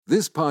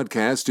This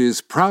podcast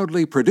is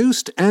proudly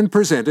produced and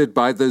presented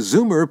by the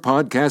Zoomer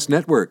Podcast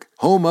Network,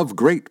 home of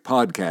great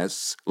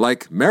podcasts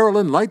like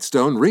Marilyn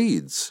Lightstone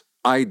Reads,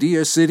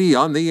 Idea City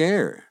on the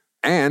Air,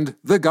 and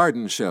The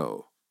Garden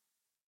Show.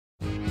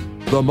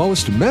 The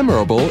most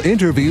memorable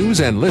interviews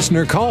and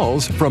listener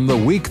calls from the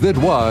week that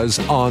was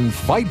on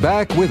Fight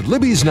Back with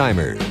Libby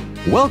Znaimer.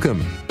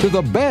 Welcome to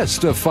the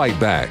best of Fight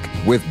Back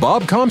with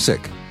Bob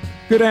Komsic.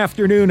 Good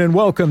afternoon and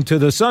welcome to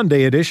the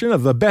Sunday edition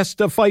of the Best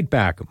of Fight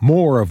Back.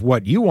 More of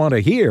what you want to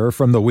hear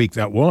from the week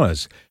that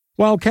was.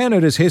 While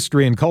Canada's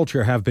history and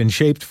culture have been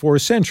shaped for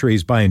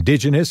centuries by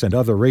Indigenous and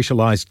other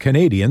racialized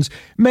Canadians,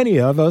 many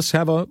of us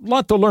have a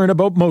lot to learn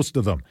about most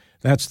of them.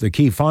 That's the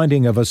key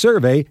finding of a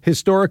survey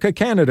Historica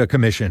Canada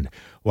commissioned.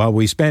 While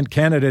we spent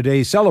Canada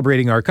Day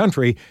celebrating our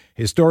country,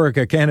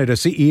 Historica Canada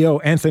CEO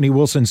Anthony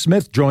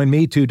Wilson-Smith joined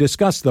me to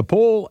discuss the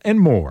poll and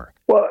more.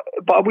 Well,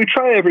 Bob, we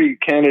try every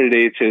Canada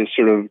Day to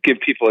sort of give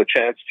people a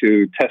chance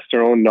to test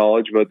their own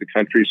knowledge about the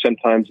country,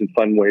 sometimes in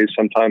fun ways,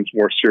 sometimes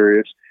more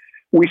serious.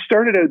 We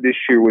started out this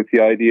year with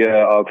the idea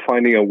of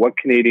finding out what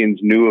Canadians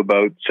knew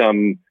about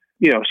some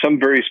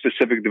very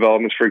specific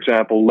developments. For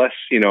example, less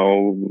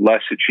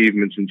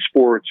achievements in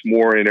sports,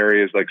 more in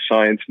areas like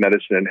science,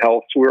 medicine, and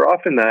health. So we were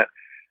off in that.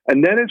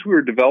 And then as we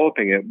were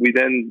developing it, we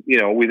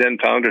then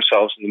found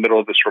ourselves in the middle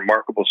of this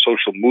remarkable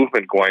social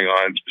movement going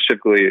on,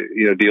 specifically,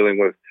 dealing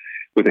with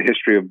a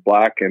history of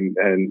Black and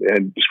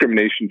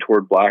discrimination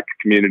toward Black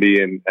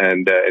community and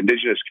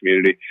Indigenous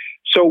community.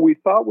 So we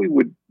thought we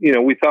would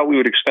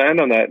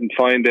expand on that and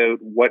find out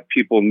what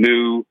people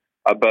knew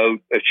about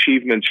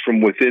achievements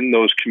from within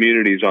those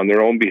communities on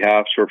their own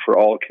behalf or for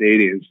all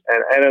Canadians.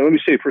 And let me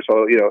say, first of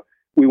all,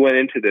 we went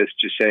into this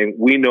just saying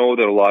we know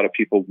that a lot of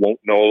people won't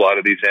know a lot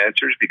of these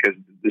answers because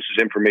this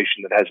is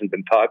information that hasn't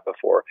been taught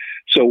before.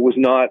 So it was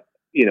not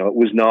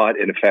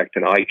in effect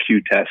an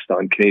IQ test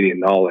on Canadian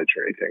knowledge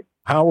or anything.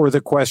 How were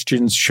the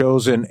questions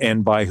chosen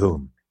and by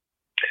whom?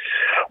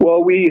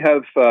 Well, we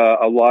have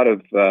a lot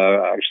of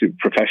actually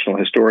professional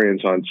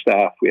historians on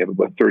staff. We have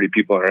about 30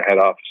 people in our head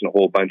office and a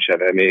whole bunch of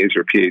MAs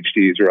or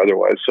PhDs or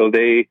otherwise. So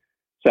they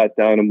sat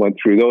down and went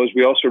through those.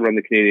 We also run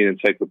the Canadian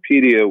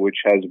Encyclopedia, which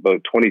has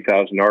about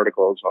 20,000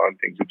 articles on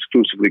things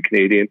exclusively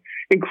Canadian,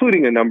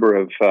 including a number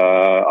of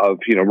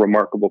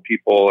remarkable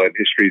people and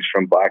histories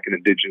from Black and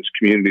Indigenous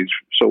communities.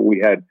 So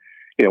we had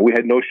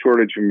no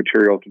shortage of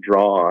material to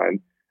draw on.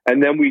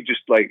 And then we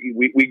just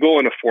we go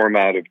in a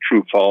format of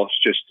true false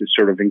just to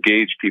sort of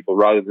engage people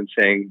rather than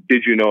saying,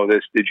 did you know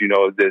this? Did you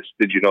know this?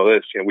 Did you know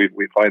this?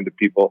 We find that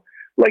people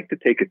like to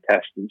take a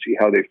test and see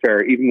how they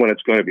fare, even when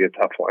it's going to be a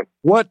tough one.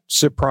 What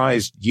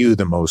surprised you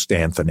the most,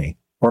 Anthony?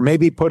 Or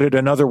maybe put it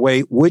another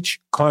way,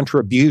 which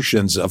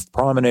contributions of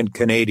prominent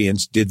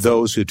Canadians did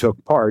those who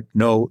took part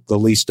know the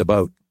least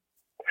about?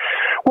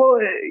 Well,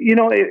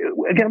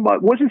 again,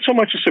 it wasn't so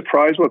much a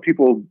surprise what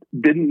people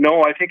didn't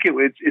know. I think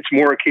it's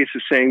more a case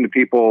of saying to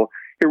people,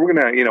 here, we're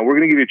gonna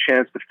give you a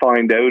chance to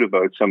find out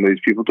about some of these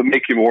people to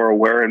make you more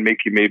aware and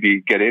make you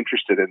maybe get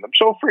interested in them.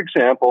 So, for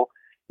example,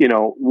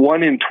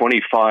 1 in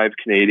 25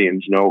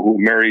 Canadians know who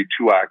Mary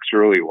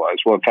Tuax-Early was.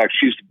 Well, in fact,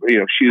 she's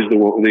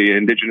the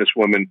Indigenous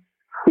woman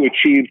who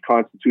achieved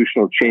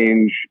constitutional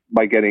change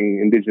by getting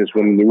Indigenous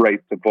women the right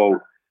to vote,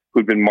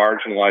 who'd been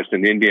marginalized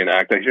in the Indian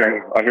Act. I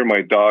hear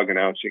my dog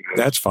announcing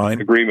that's fine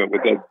agreement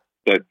with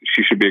that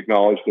she should be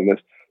acknowledged in this.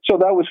 So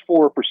that was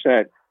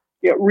 4%.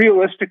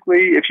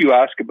 Realistically, if you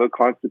ask about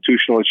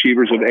constitutional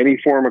achievers of any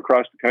form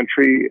across the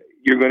country,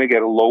 you're going to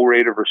get a low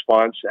rate of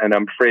response. And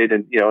I'm afraid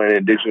in an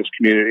Indigenous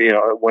community,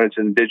 when it's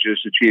an Indigenous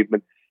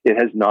achievement, it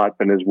has not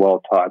been as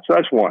well taught. So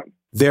that's one.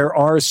 There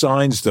are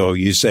signs, though,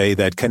 you say,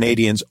 that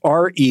Canadians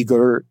are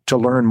eager to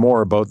learn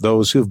more about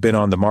those who've been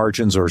on the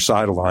margins or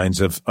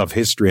sidelines of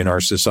history in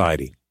our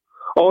society.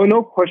 Oh,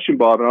 no question,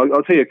 Bob. And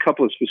I'll tell you a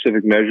couple of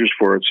specific measures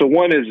for it. So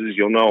one is, as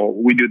you'll know,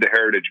 we do the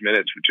Heritage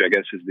Minutes, which I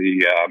guess is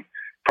the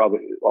probably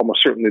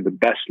almost certainly the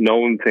best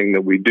known thing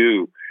that we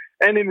do.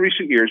 And in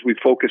recent years, we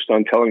focused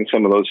on telling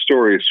some of those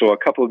stories. So a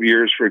couple of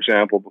years, for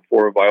example,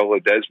 before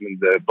Viola Desmond,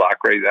 the Black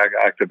rights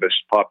activist,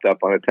 popped up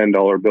on a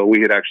 $10 bill,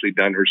 we had actually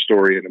done her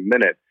story in a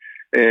minute.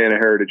 In a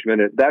Heritage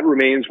Minute. That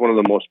remains one of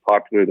the most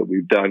popular that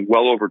we've done.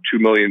 Well over 2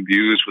 million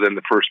views within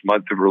the first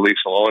month of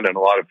release alone, and a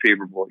lot of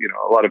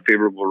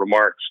favorable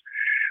remarks.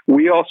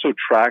 We also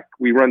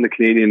we run the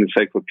Canadian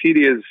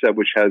Encyclopedias,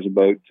 which has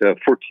about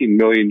 14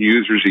 million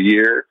users a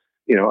year.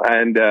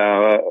 And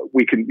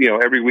we can,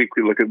 every week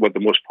we look at what the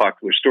most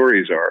popular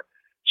stories are.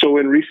 So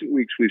in recent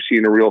weeks, we've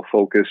seen a real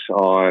focus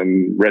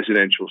on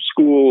residential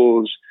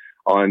schools,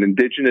 on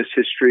Indigenous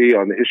history,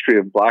 on the history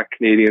of Black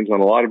Canadians,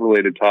 on a lot of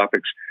related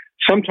topics.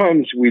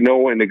 Sometimes we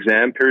know in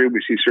exam period,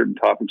 we see certain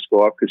topics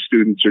go up because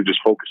students are just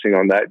focusing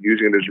on that,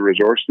 using it as a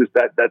resource.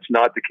 That's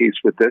not the case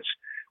with this.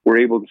 We're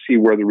able to see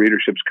where the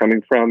readership's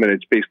coming from, and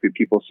it's basically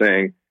people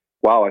saying,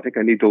 wow, I think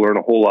I need to learn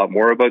a whole lot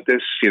more about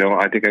this.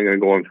 I think I'm going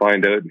to go and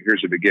find out, and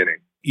here's the beginning.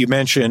 You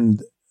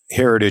mentioned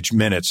Heritage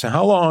Minutes.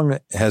 How long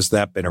has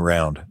that been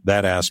around,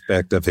 that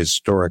aspect of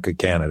Historica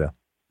Canada?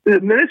 The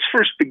minutes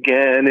first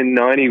began in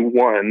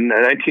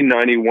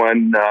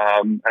 1991,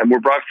 and were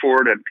brought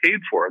forward and paid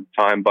for at the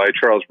time by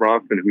Charles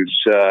Bronfman, who's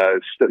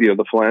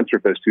the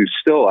philanthropist, who's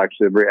still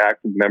actually a very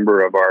active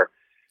member of our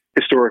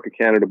Historica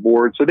Canada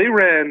board. So they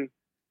ran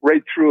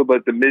right through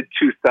about the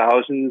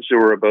mid-2000s. There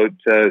were about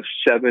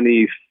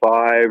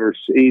 75 or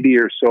 80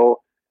 or so,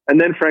 and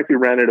then frankly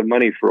ran out of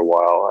money for a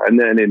while. And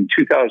then in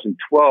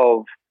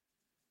 2012,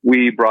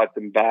 we brought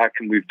them back,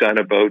 and we've done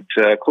about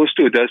close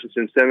to a dozen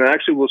since then. And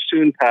actually, we'll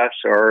soon pass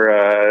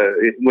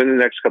within the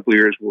next couple of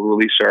years, we'll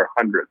release our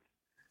 100th.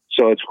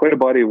 So it's quite a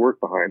body of work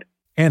behind.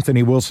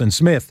 Anthony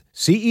Wilson-Smith,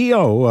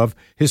 CEO of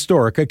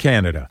Historica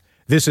Canada.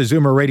 This is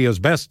Zoomer Radio's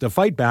Best to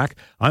Fight Back.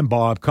 I'm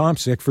Bob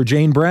Komsic for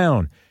Jane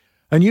Brown.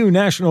 A new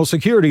national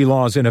security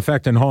law is in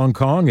effect in Hong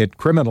Kong. It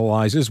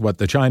criminalizes what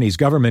the Chinese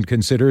government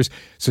considers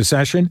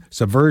secession,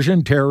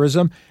 subversion,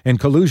 terrorism, and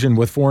collusion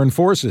with foreign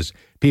forces.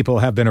 People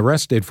have been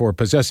arrested for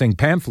possessing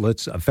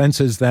pamphlets,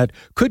 offenses that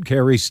could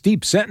carry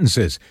steep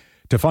sentences.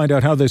 To find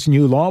out how this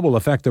new law will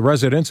affect the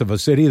residents of a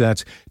city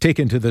that's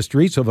taken to the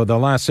streets over the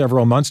last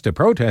several months to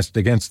protest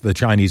against the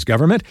Chinese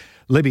government,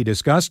 Libby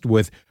discussed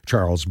with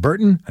Charles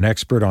Burton, an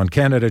expert on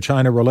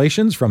Canada-China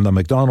relations from the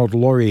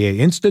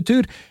Macdonald-Laurier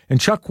Institute,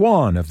 and Chuck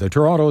Kwan of the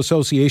Toronto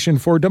Association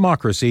for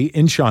Democracy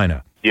in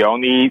China. The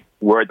only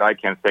word I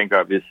can think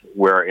of is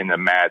we're in a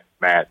mad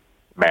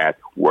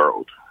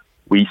world.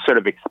 We sort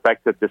of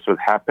expected this would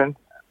happen,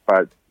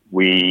 but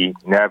we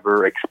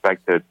never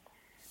expected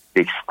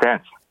the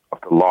extent of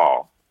the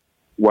law.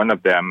 One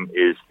of them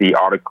is the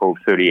Article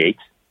 38,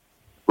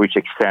 which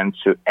extends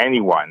to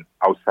anyone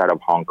outside of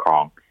Hong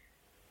Kong,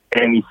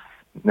 any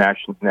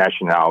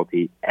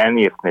nationality,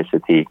 any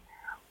ethnicity,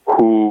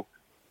 who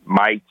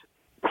might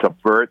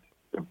subvert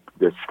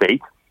the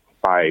state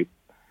by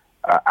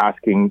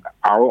asking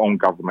our own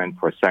government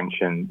for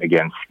sanction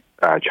against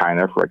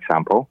China, for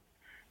example.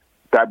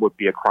 That would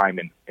be a crime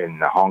in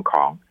Hong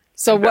Kong.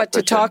 So what,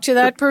 to talk to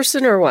that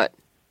person or what?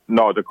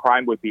 No, the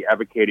crime would be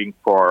advocating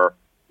for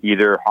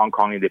either Hong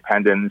Kong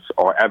independence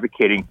or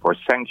advocating for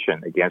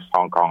sanction against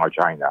Hong Kong or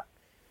China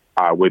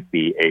would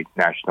be a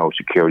national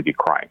security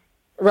crime.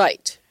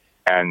 Right.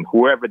 And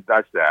whoever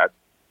does that,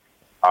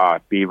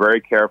 be very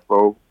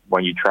careful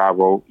when you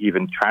travel,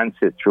 even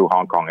transit through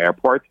Hong Kong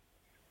airport.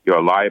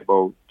 You're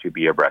liable to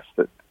be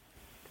arrested.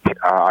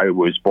 I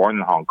was born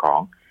in Hong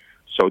Kong,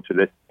 so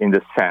in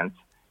this sense,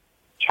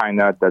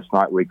 China does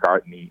not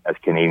regard me as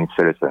Canadian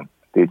citizen.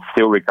 They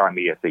still regard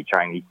me as a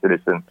Chinese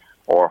citizen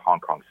or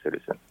Hong Kong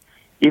citizen.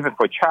 Even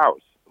for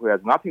Charles, who has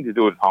nothing to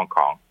do with Hong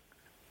Kong,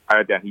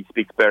 other than he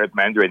speaks better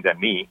Mandarin than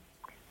me,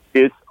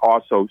 is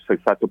also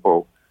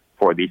susceptible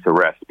for these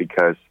arrests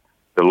because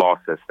the law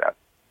says that.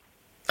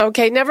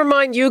 Okay, never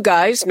mind you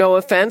guys, no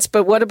offense,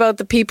 but what about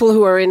the people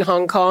who are in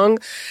Hong Kong?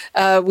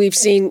 We've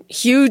seen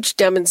huge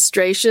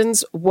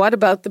demonstrations. What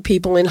about the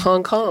people in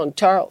Hong Kong?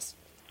 Charles?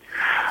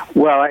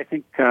 Well, I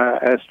think,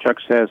 as Chuck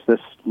says,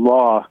 this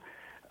law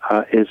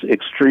is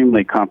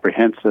extremely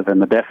comprehensive,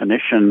 and the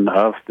definition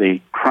of the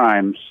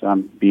crimes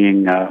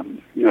being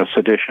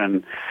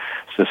sedition,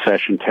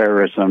 secession,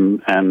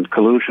 terrorism, and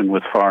collusion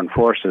with foreign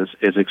forces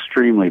is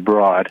extremely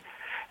broad.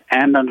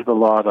 And under the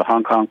law, the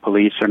Hong Kong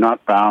police are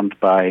not bound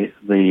by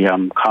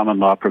the common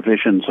law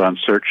provisions on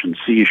search and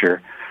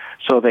seizure,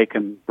 so they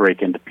can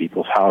break into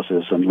people's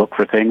houses and look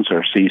for things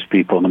or seize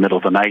people in the middle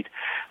of the night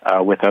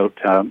without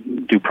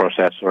due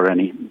process or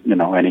any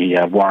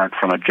warrant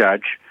from a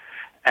judge.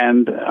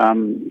 And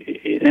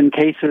in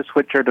cases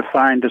which are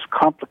defined as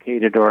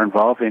complicated or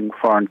involving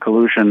foreign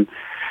collusion,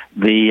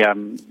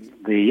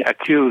 the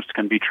accused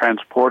can be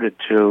transported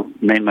to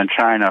mainland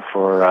China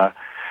for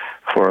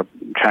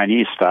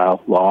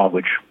Chinese-style law,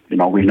 which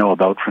we know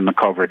about from the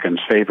Kovrig and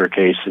Faber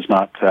case, is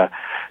not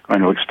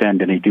going to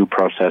extend any due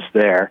process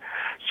there.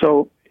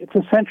 So it's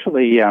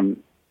essentially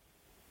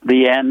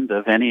the end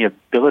of any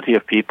ability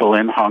of people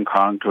in Hong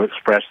Kong to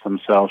express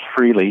themselves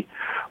freely,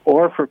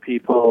 or for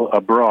people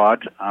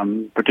abroad,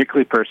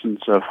 particularly persons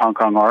of Hong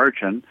Kong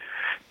origin,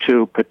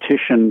 to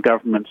petition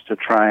governments to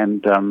try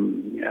and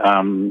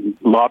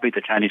lobby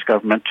the Chinese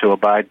government to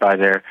abide by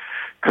their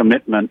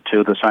commitment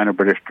to the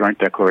Sino-British Joint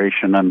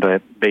Declaration and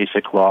the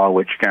Basic Law,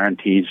 which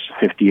guarantees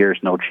 50 years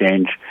no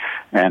change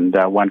and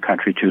one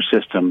country, two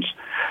systems.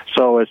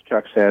 So, as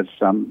Chuck says,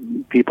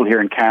 people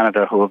here in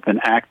Canada who have been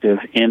active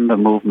in the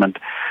movement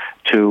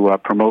to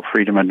promote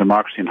freedom and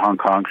democracy in Hong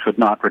Kong should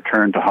not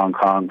return to Hong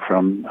Kong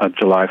from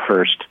July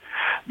 1st.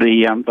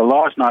 The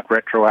law is not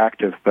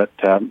retroactive, but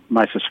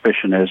my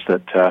suspicion is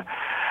that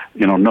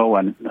no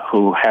one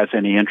who has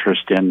any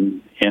interest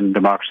in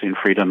democracy and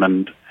freedom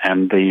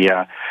and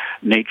the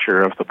nature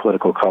of the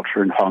political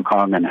culture in Hong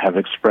Kong and have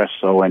expressed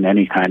so in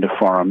any kind of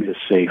forum is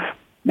safe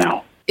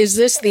now. Is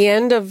this the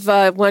end of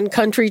one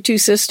country, two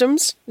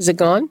systems? Is it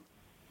gone?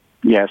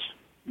 Yes,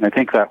 I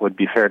think that would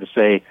be fair to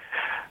say.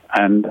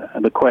 And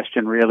the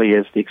question really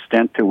is the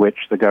extent to which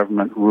the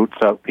government roots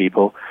out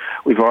people.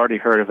 We've already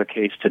heard of a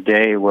case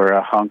today where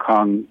a Hong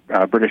Kong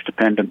British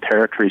Dependent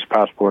Territories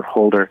passport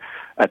holder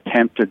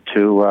attempted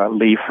to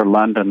leave for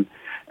London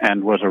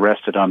and was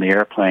arrested on the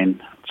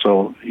airplane.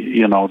 So,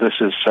 this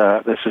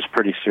is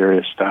pretty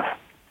serious stuff.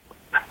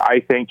 I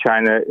think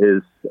China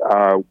is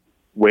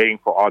waiting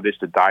for all this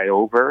to die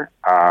over.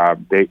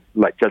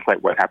 Just like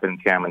what happened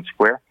in Tiananmen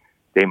Square,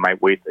 they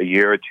might wait a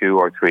year or 2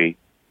 or 3,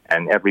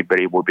 and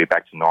everybody will be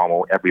back to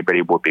normal.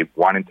 Everybody will be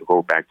wanting to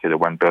go back to the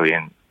 1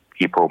 billion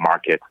people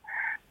market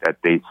that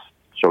they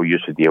so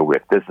used to deal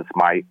with. This is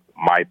my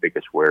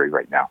biggest worry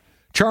right now.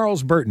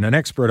 Charles Burton, an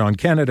expert on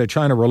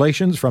Canada-China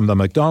relations from the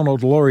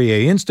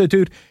Macdonald-Laurier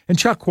Institute, and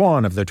Chuck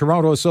Kwan of the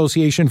Toronto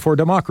Association for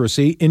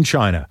Democracy in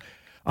China.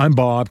 I'm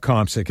Bob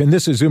Komsic, and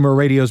this is Zoomer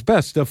Radio's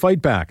Best of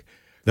Fight Back.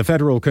 The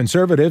federal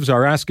Conservatives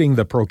are asking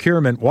the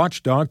procurement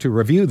watchdog to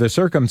review the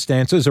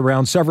circumstances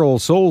around several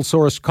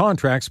sole-sourced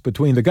contracts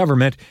between the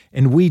government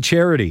and We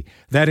Charity.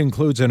 That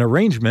includes an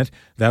arrangement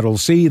that'll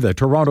see the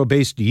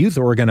Toronto-based youth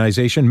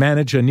organization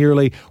manage a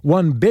nearly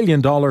 $1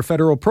 billion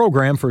federal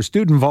program for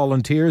student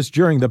volunteers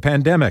during the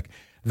pandemic.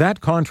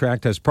 That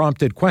contract has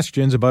prompted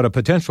questions about a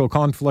potential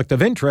conflict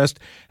of interest,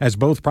 as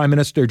both Prime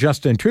Minister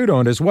Justin Trudeau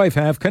and his wife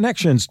have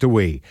connections to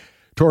We.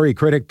 Tory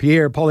critic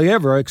Pierre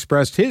Poilievre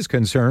expressed his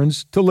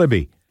concerns to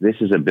Libby. This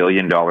is a $1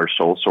 billion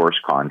sole source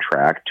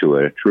contract to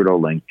a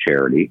Trudeau-linked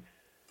charity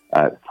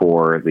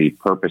for the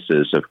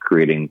purposes of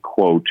creating,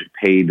 quote,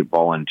 paid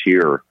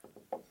volunteer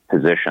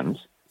positions,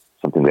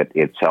 something that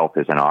itself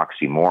is an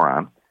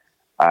oxymoron.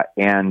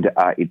 And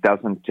it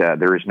doesn't,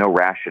 there is no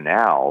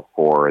rationale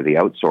for the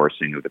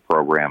outsourcing of the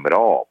program at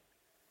all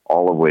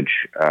of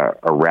which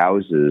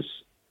arouses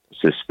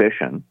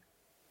suspicion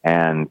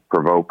and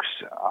provokes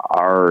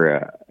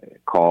our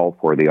call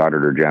for the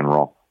Auditor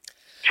General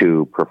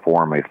to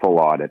perform a full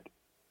audit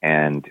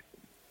and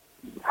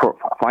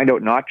find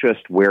out not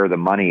just where the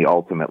money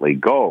ultimately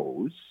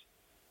goes,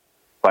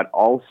 but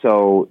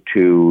also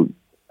to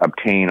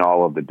obtain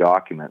all of the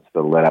documents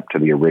that led up to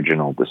the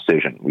original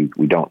decision.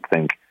 We don't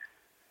think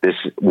this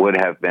would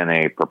have been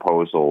a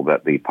proposal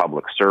that the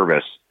public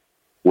service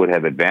would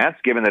have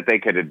advanced, given that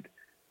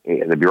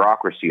the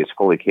bureaucracy is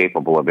fully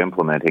capable of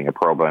implementing a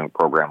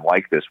program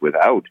like this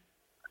without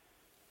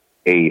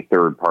a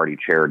third-party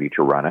charity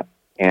to run it.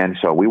 And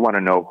so we want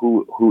to know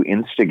who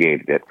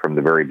instigated it from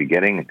the very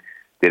beginning.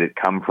 Did it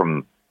come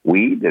from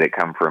We? Did it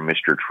come from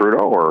Mr.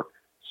 Trudeau or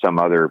some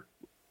other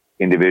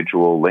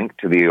individual linked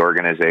to the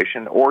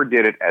organization? Or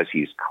did it, as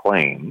he's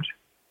claimed,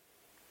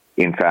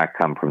 in fact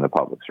come from the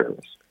public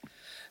service?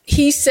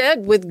 He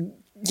said with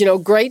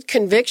great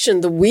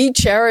conviction, the We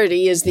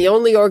Charity is the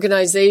only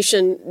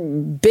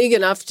organization big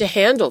enough to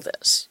handle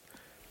this.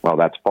 Well,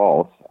 that's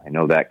false. I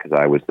know that because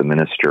I was the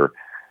minister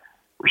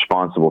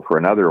responsible for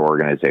another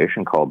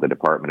organization called the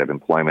Department of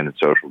Employment and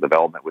Social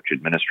Development, which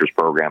administers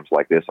programs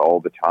like this all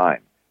the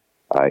time.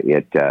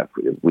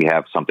 We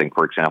have something,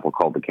 for example,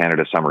 called the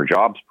Canada Summer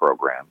Jobs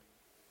Program,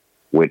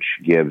 which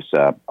gives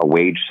a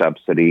wage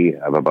subsidy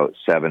of about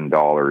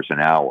 $7 an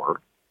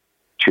hour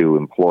to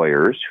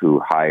employers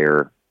who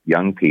hire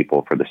young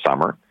people for the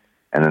summer,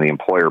 and then the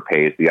employer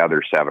pays the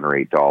other $7 or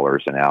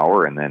 $8 an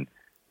hour, and then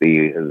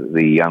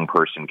the young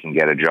person can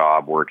get a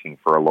job working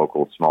for a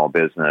local small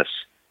business,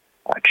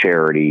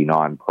 charity,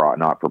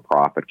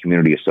 not-for-profit,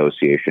 community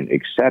association,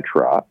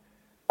 etc.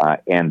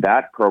 And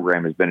that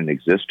program has been in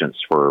existence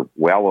for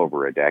well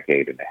over a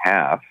decade and a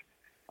half.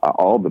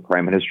 All the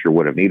Prime Minister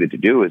would have needed to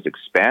do is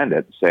expand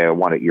it, say, I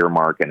want to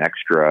earmark an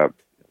extra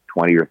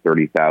 20 or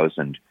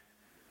 30,000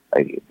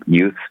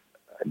 youth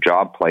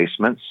job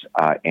placements,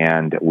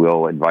 and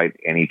we'll invite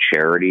any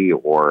charity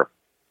or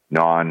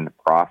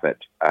non-profit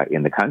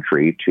in the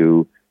country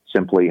to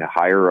simply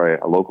hire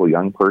a local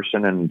young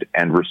person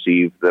and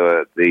receive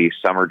the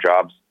summer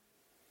jobs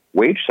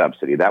wage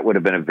subsidy. That would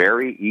have been a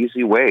very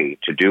easy way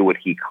to do what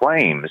he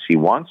claims he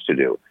wants to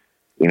do.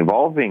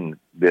 Involving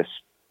this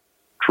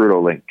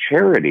Trudeau-linked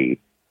charity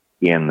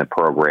in the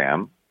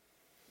program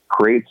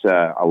creates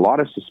a lot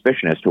of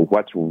suspicion as to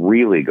what's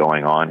really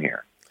going on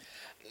here.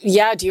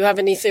 Yeah, do you have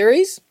any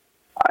theories?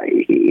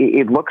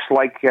 It looks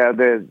like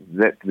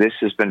that this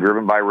has been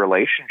driven by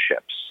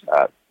relationships.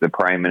 The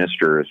Prime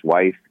Minister's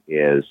wife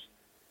is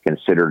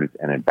considered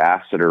an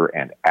ambassador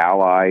and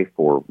ally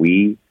for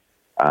We.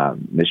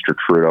 Mr.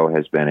 Trudeau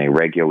has been a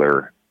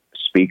regular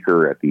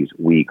speaker at these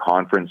We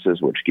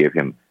conferences, which give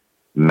him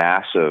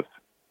massive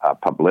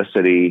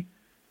publicity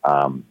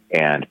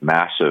and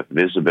massive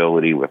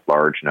visibility with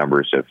large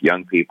numbers of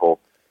young people.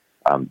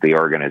 The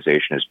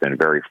organization has been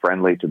very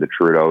friendly to the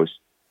Trudeaus,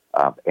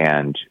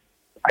 and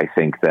I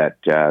think that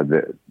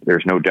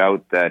there's no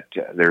doubt that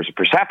there's a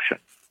perception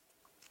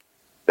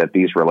that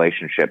these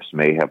relationships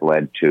may have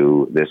led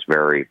to this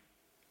very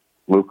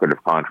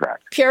lucrative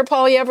contract. Pierre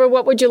Poilievre,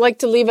 what would you like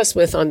to leave us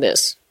with on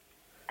this?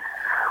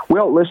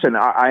 Well, listen,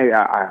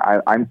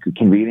 I'm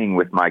convening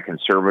with my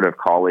Conservative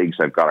colleagues.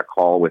 I've got a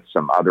call with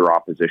some other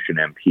opposition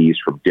MPs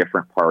from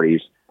different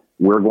parties.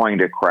 We're going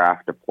to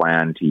craft a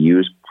plan to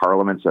use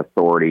Parliament's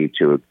authority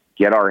to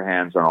get our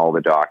hands on all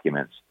the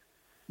documents,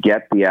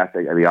 get the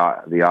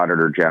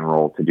Auditor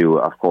General to do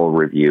a full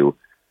review,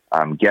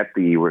 get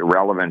the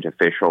relevant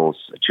officials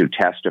to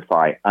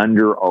testify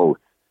under oath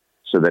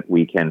so that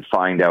we can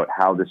find out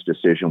how this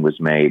decision was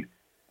made.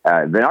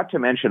 Not to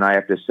mention, I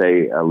have to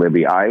say,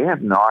 Libby, I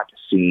have not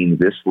seen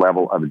this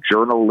level of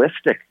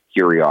journalistic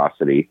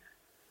curiosity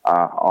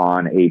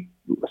on a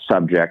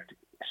subject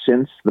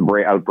since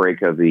the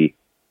outbreak of the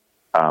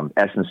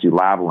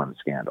SNC-Lavalin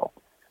scandal.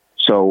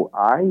 So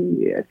I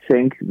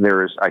think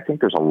there's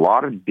a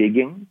lot of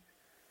digging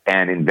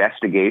and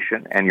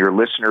investigation, and your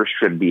listeners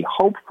should be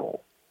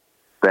hopeful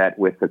that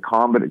with the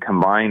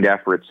combined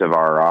efforts of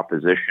our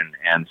opposition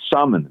and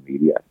some in the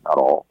media, not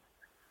all,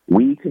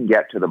 we can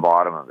get to the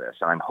bottom of this.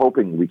 And I'm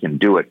hoping we can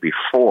do it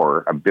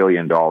before $1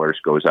 billion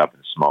goes up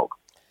in smoke.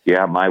 You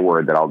have my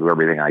word that I'll do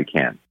everything I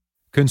can.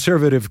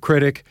 Conservative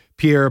critic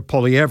Pierre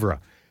Poilievre.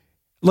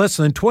 Less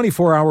than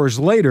 24 hours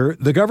later,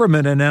 the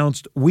government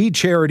announced We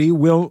Charity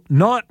will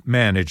not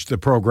manage the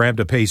program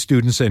to pay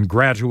students and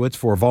graduates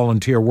for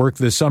volunteer work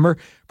this summer.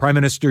 Prime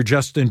Minister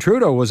Justin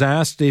Trudeau was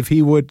asked if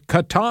he would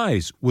cut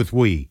ties with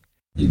We.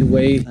 The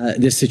way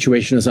this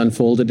situation has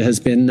unfolded has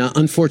been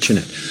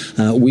unfortunate.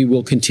 We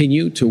will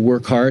continue to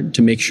work hard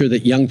to make sure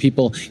that young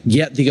people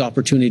get the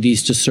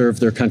opportunities to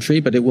serve their country,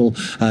 but it will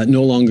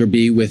no longer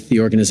be with the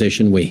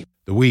organization We.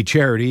 The We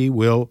Charity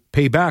will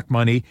pay back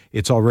money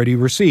it's already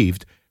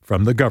received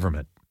from the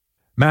government.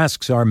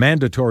 Masks are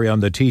mandatory on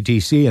the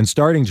TTC, and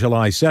starting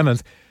July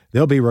 7th,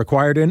 they'll be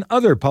required in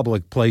other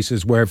public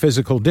places where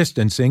physical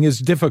distancing is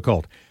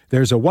difficult.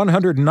 There's a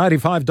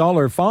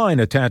 $195 fine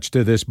attached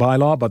to this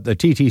bylaw, but the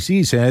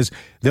TTC says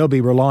they'll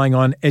be relying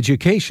on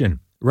education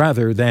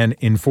rather than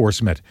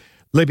enforcement.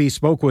 Libby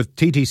spoke with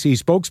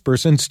TTC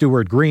spokesperson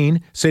Stuart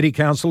Green, City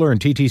Councillor and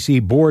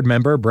TTC board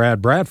member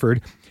Brad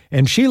Bradford,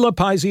 and Sheila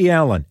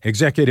Pisey-Allen,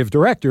 Executive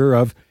Director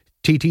of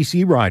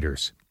TTC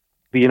Riders.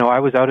 You know, I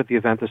was out at the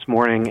event this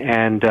morning,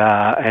 and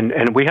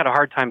we had a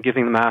hard time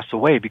giving the masks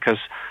away because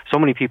so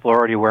many people are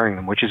already wearing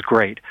them, which is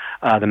great.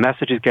 The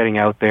message is getting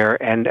out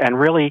there, and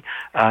really,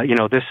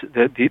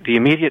 the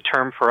immediate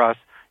term for us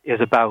is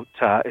about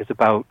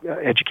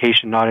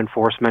education, not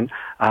enforcement.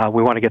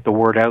 We want to get the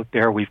word out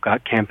there. We've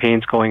got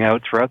campaigns going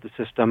out throughout the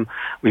system.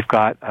 We've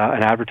got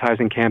an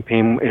advertising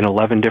campaign in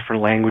 11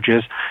 different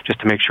languages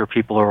just to make sure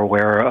people are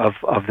aware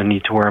of the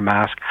need to wear a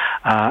mask.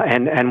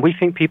 And we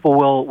think people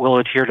will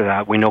adhere to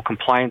that. We know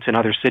compliance in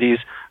other cities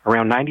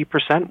around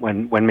 90%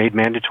 when made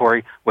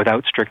mandatory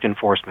without strict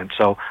enforcement.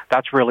 So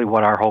that's really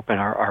what our hope and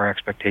our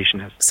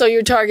expectation is. So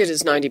your target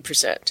is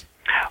 90%?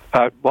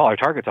 Well, our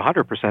target's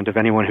 100% of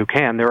anyone who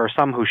can. There are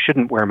some who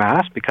shouldn't wear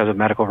masks because of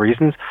medical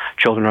reasons.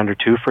 Children under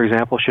 2, for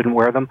example, shouldn't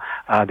wear them.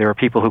 There are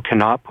people who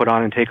cannot put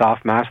on and take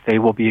off masks. They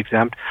will be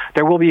exempt.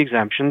 There will be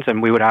exemptions,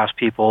 and we would ask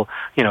people,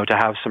 to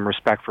have some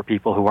respect for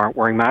people who aren't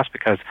wearing masks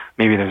because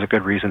maybe there's a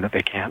good reason that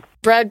they can't.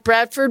 Brad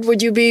Bradford,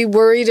 would you be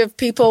worried if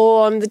people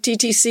on the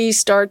TTC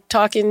start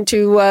talking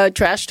to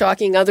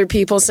trash-talking other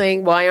people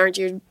saying, why aren't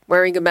you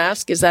wearing a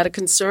mask? Is that a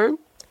concern?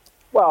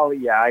 Well,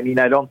 yeah. I mean,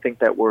 I don't think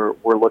that we're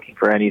looking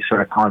for any sort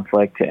of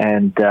conflict,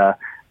 and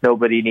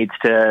nobody needs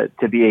to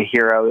be a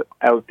hero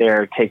out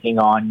there taking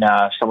on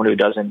someone who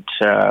doesn't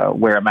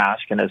wear a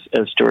mask. And as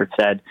Stuart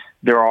said,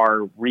 there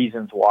are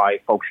reasons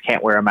why folks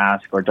can't wear a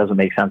mask or it doesn't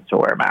make sense to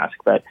wear a mask.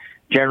 But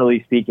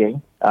generally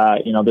speaking,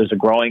 there's a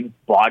growing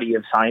body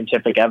of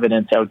scientific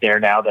evidence out there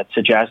now that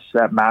suggests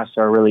that masks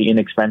are a really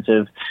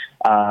inexpensive,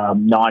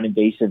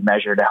 non-invasive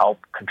measure to help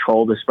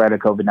control the spread of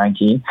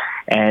COVID-19.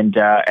 And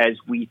as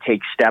we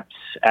take steps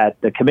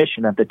at the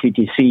Commission, at the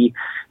TTC,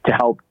 to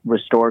help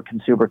restore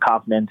consumer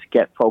confidence,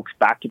 get folks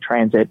back to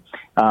transit,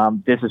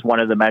 this is one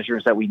of the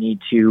measures that we need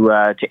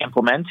to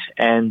implement.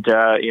 And,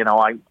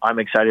 I'm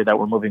excited that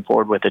we're moving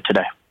forward with it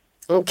today.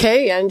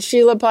 Okay. And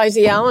Sheila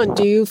Pisey-Allen,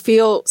 do you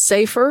feel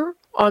safer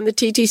on the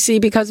TTC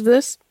because of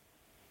this?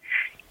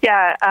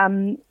 Yeah,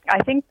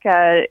 I think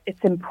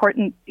it's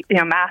important,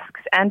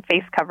 masks and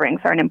face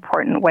coverings are an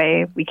important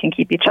way we can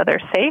keep each other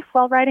safe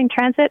while riding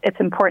transit. It's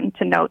important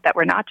to note that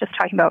we're not just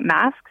talking about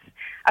masks.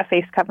 A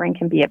face covering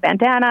can be a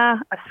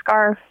bandana, a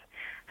scarf,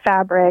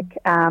 fabric,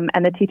 and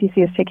the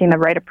TTC is taking the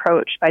right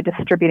approach by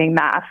distributing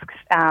masks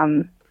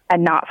and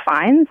not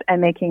fines,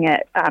 and making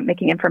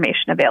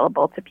information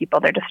available to people.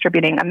 They're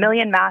distributing 1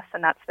 million masks,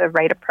 and that's the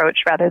right approach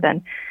rather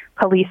than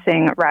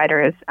policing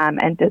riders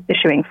and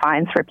issuing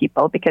fines for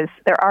people, because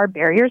there are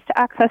barriers to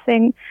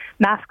accessing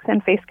masks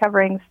and face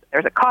coverings.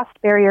 There's a cost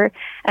barrier,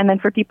 and then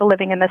for people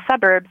living in the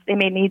suburbs, they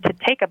may need to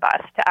take a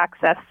bus to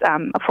access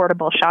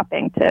affordable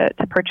shopping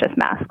to purchase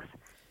masks.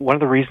 One of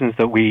the reasons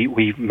that we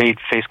made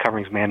face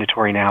coverings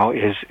mandatory now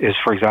is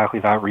for exactly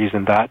that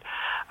reason, that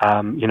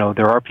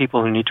there are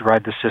people who need to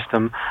ride the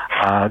system.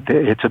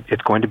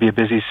 It's going to be a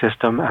busy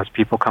system as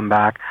people come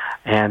back,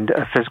 and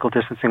physical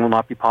distancing will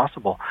not be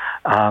possible.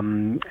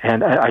 And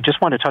I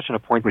just want to touch on a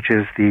point, which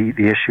is the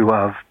issue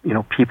of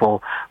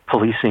people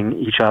policing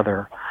each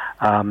other.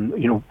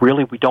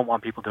 Really, we don't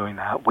want people doing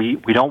that. We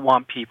don't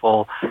want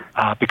people,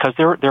 because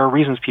there are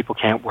reasons people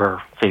can't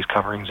wear face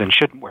coverings and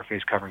shouldn't wear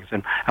face coverings,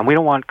 and we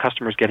don't want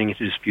customers getting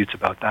into disputes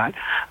about that.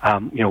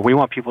 We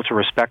want people to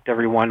respect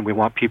everyone. We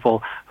want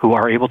people who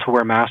are able to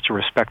wear masks to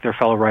respect their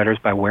fellow riders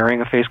by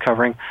wearing a face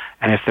covering.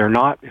 And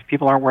if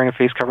people aren't wearing a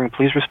face covering,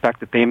 please respect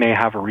that they may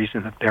have a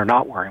reason that they're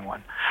not wearing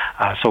one.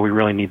 So we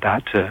really need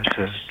that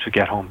to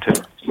get home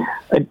too.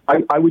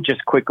 I would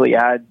just quickly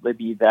add,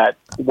 Libby, that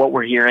what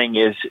we're hearing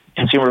is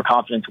consumer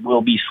confidence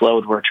will be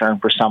slow to return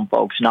for some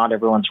folks. Not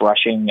everyone's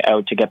rushing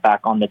out to get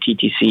back on the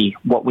TTC.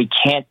 What we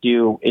can't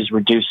do is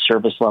reduce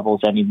service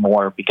levels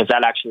anymore, because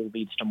that actually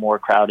leads to more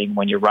crowding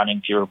when you're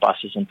running fewer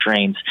buses and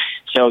trains.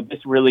 So this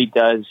really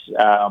does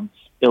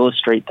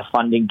illustrate the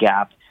funding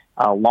gap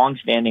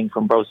longstanding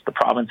from both the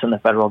province and the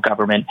federal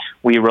government.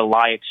 We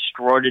rely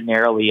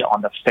extraordinarily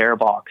on the fare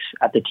box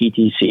at the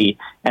TTC,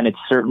 and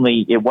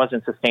it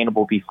wasn't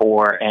sustainable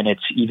before, and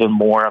it's even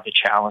more of a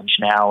challenge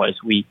now as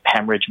we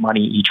hemorrhage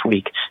money each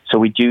week. So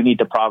we do need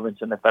the province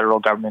and the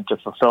federal government to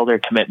fulfill their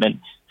commitment,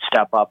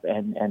 step up,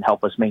 and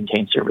help us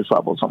maintain service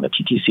levels on the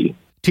TTC.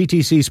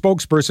 TTC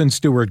spokesperson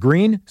Stuart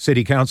Green,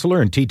 City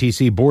Councillor and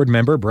TTC board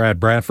member Brad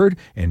Bradford,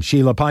 and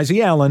Sheila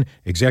Pisey-Allen,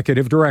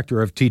 Executive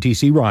Director of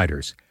TTC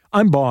Riders.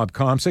 I'm Bob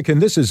Komsic,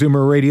 and this is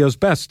Zoomer Radio's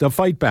Best of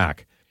Fight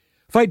Back.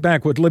 Fight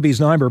Back with Libby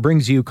Znaimer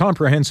brings you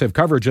comprehensive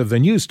coverage of the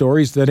news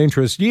stories that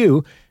interest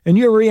you and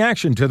your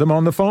reaction to them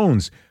on the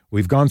phones.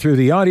 We've gone through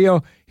the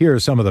audio. Here are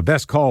some of the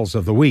best calls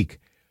of the week.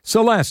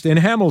 Celeste in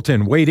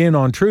Hamilton weighed in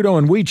on Trudeau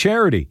and We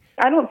Charity.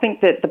 I don't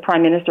think that the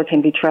Prime Minister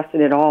can be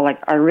trusted at all.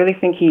 I really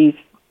think he's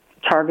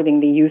targeting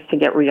the youth to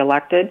get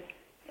reelected,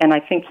 and I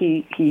think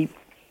he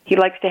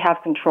likes to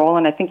have control,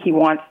 and I think he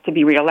wants to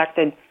be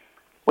reelected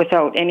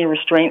without any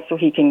restraints so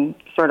he can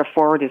sort of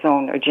forward his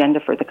own agenda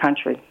for the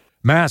country.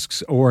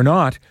 Masks or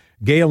not,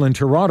 Gail in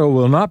Toronto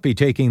will not be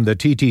taking the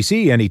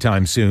TTC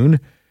anytime soon.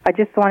 I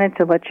just wanted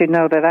to let you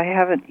know that I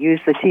haven't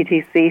used the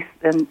TTC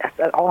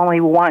only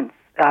once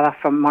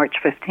from March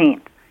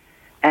 15th.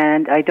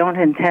 And I don't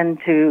intend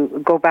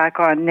to go back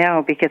on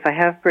now because I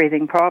have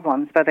breathing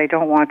problems, but I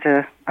don't want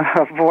to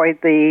avoid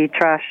the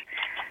trash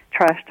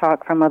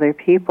talk from other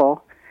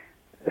people.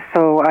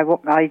 So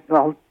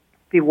I'll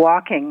be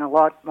walking a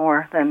lot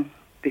more than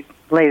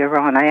later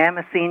on. I am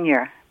a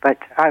senior, but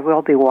I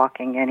will be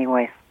walking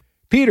anyways.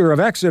 Peter of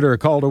Exeter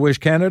called to wish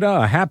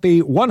Canada a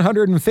happy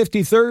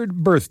 153rd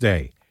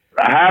birthday.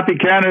 A happy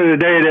Canada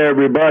Day to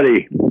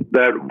everybody.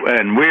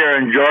 And we are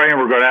enjoying.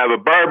 We're going to have a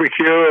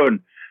barbecue and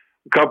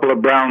a couple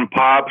of brown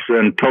pops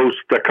and toast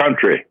the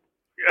country.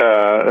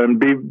 And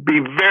be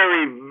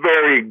very,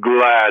 very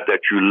glad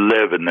that you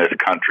live in this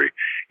country.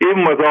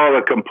 Even with all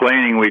the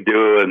complaining we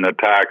do and the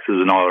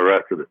taxes and all the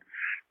rest of it.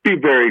 Be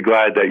very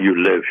glad that you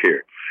live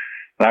here.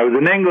 And I was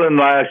in England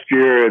last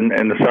year in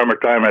the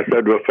summertime. I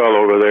said to a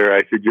fellow over there,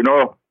 I said,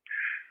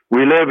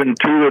 we live in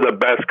two of the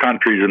best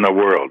countries in the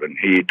world. And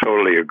he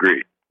totally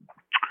agreed.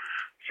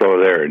 So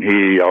there, and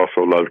he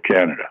also loved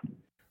Canada.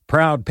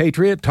 Proud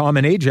patriot Tom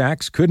in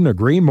Ajax couldn't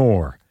agree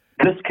more.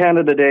 This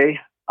Canada Day,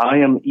 I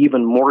am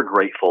even more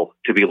grateful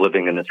to be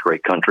living in this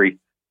great country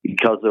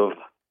because of,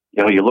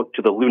 you look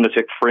to the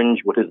lunatic fringe,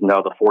 what is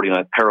now the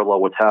 49th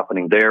parallel, what's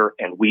happening there,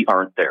 and we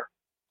aren't there.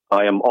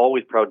 I am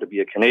always proud to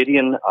be a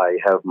Canadian. I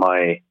have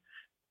my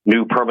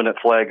new permanent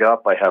flag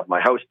up. I have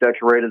my house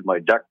decorated, my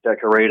deck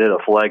decorated, a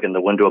flag in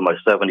the window of my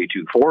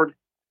 72 Ford.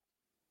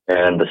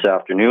 And this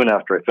afternoon,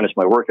 after I finish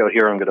my workout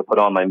here, I'm going to put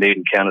on my Made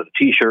in Canada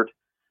t-shirt,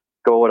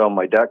 go out on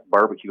my deck,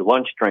 barbecue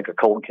lunch, drink a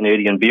cold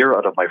Canadian beer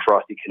out of my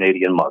frosty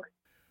Canadian mug.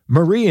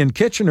 Marie in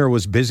Kitchener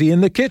was busy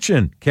in the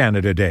kitchen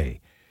Canada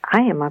Day.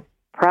 I am a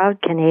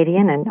proud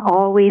Canadian and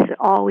always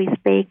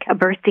bake a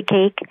birthday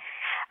cake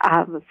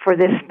for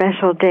this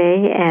special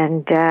day,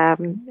 and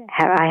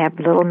I have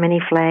little mini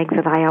flags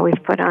that I always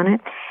put on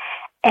it,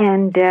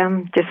 and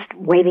just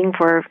waiting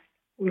for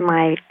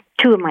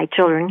two of my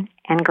children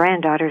and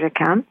granddaughter to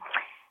come,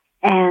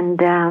 and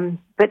we're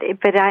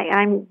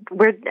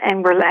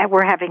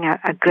having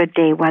a good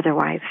day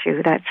weather-wise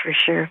too. That's for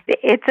sure.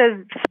 It's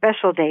a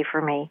special day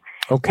for me.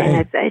 Okay,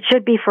 and it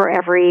should be for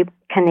every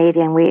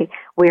Canadian. We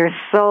are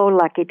so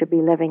lucky to be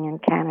living in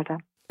Canada.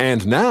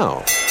 And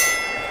now,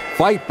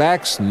 Fight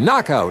Back's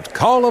Knockout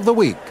Call of the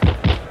Week.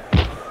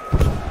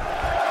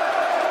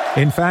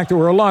 In fact, there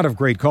were a lot of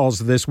great calls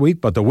this week,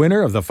 but the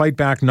winner of the Fight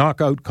Back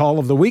Knockout Call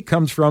of the Week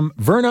comes from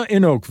Verna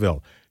in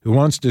Oakville, who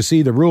wants to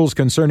see the rules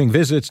concerning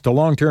visits to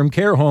long-term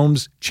care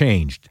homes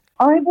changed.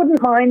 I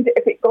wouldn't mind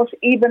if it got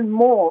even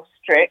more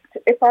strict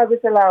if I was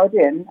allowed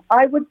in.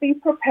 I would be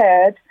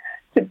prepared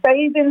to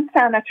bathe in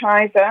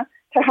sanitizer,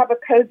 to have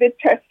a COVID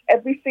test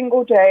every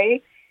single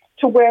day,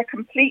 to wear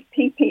complete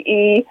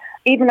PPE,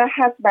 even a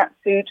hazmat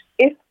suit,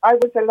 if I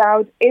was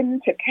allowed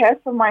in to care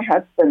for my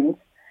husband.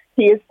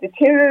 He is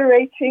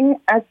deteriorating,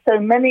 as so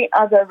many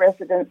other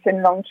residents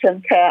in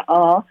long-term care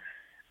are,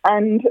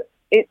 and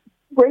it's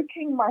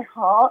breaking my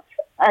heart,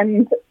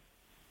 and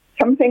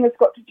something has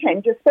got to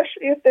change,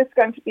 especially if there's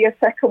going to be a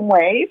second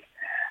wave.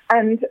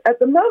 And at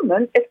the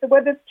moment, if the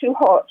weather's too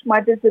hot,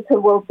 my visit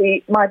will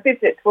be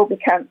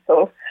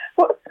cancelled.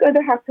 What's going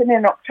to happen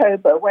in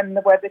October when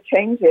the weather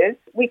changes?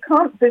 We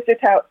can't visit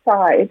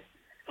outside.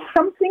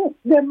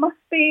 There must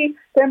be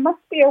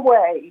a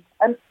way.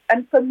 And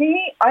for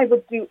me, I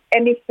would do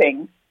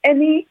anything.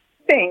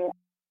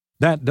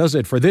 That does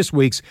it for this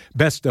week's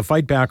Best of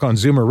Fight Back on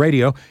Zoomer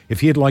Radio.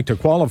 If you'd like to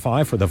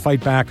qualify for the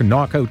Fight Back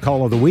Knockout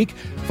Call of the Week,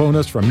 phone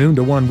us from noon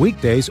to 1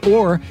 weekdays,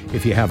 or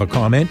if you have a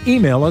comment,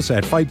 email us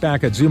at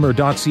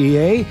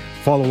fightback@zoomer.ca,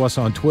 follow us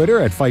on Twitter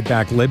at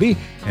FightbackLibby,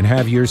 and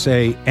have your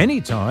say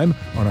anytime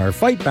on our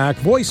Fight Back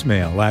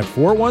voicemail at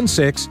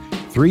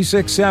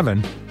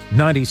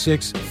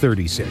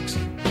 416-367-9636.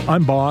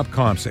 I'm Bob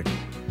Komsic.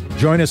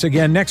 Join us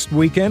again next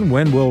weekend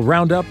when we'll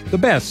round up the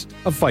best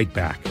of Fight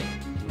Back.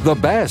 The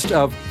Best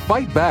of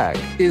Fight Back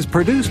is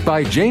produced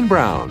by Jane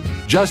Brown,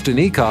 Justin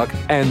Eacock,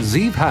 and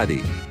Zeev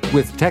Hadi,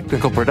 with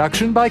technical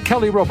production by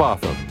Kelly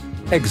Robotham.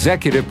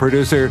 Executive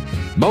producer,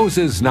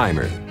 Moses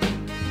Znaimer.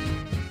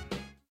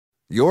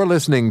 You're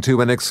listening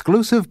to an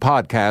exclusive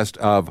podcast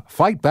of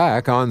Fight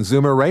Back on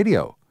Zoomer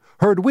Radio,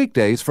 heard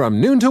weekdays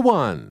from noon to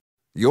 1.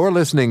 You're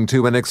listening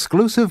to an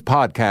exclusive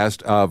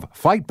podcast of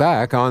Fight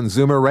Back on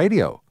Zoomer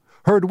Radio,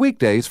 heard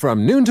weekdays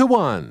from noon to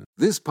 1.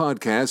 This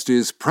podcast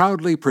is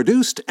proudly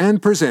produced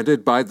and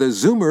presented by the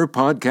Zoomer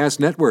Podcast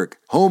Network,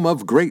 home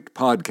of great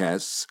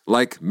podcasts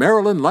like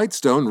Marilyn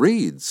Lightstone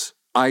Reads,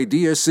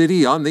 Idea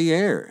City on the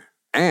Air,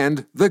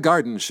 and The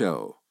Garden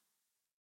Show.